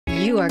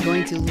You are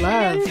going to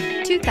love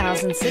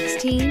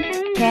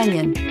 2016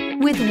 Canyon.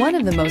 With one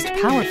of the most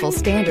powerful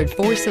standard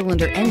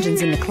 4-cylinder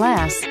engines in the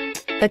class,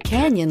 the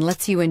Canyon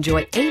lets you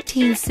enjoy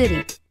 18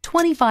 city,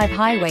 25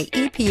 highway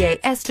EPA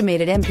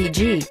estimated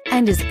MPG,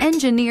 and is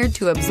engineered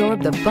to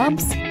absorb the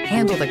bumps,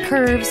 handle the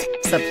curves,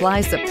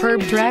 supply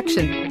superb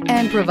traction,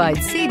 and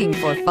provide seating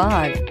for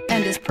 5,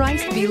 and is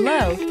priced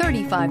below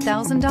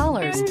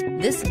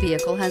 $35,000. This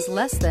vehicle has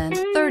less than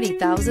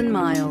 30,000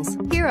 miles.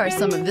 Here are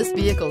some of this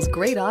vehicle's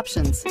great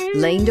options: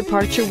 lane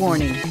departure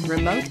warning,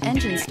 remote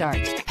engine start,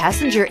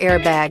 passenger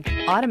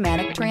airbag,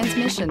 automatic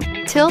transmission,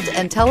 tilt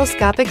and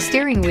telescopic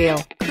steering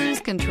wheel,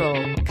 cruise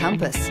control,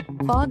 compass,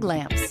 fog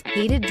lamps,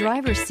 heated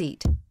driver's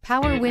seat,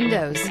 power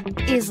windows.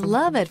 Is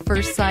love at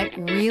first sight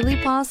really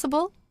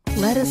possible?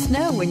 Let us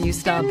know when you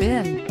stop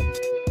in.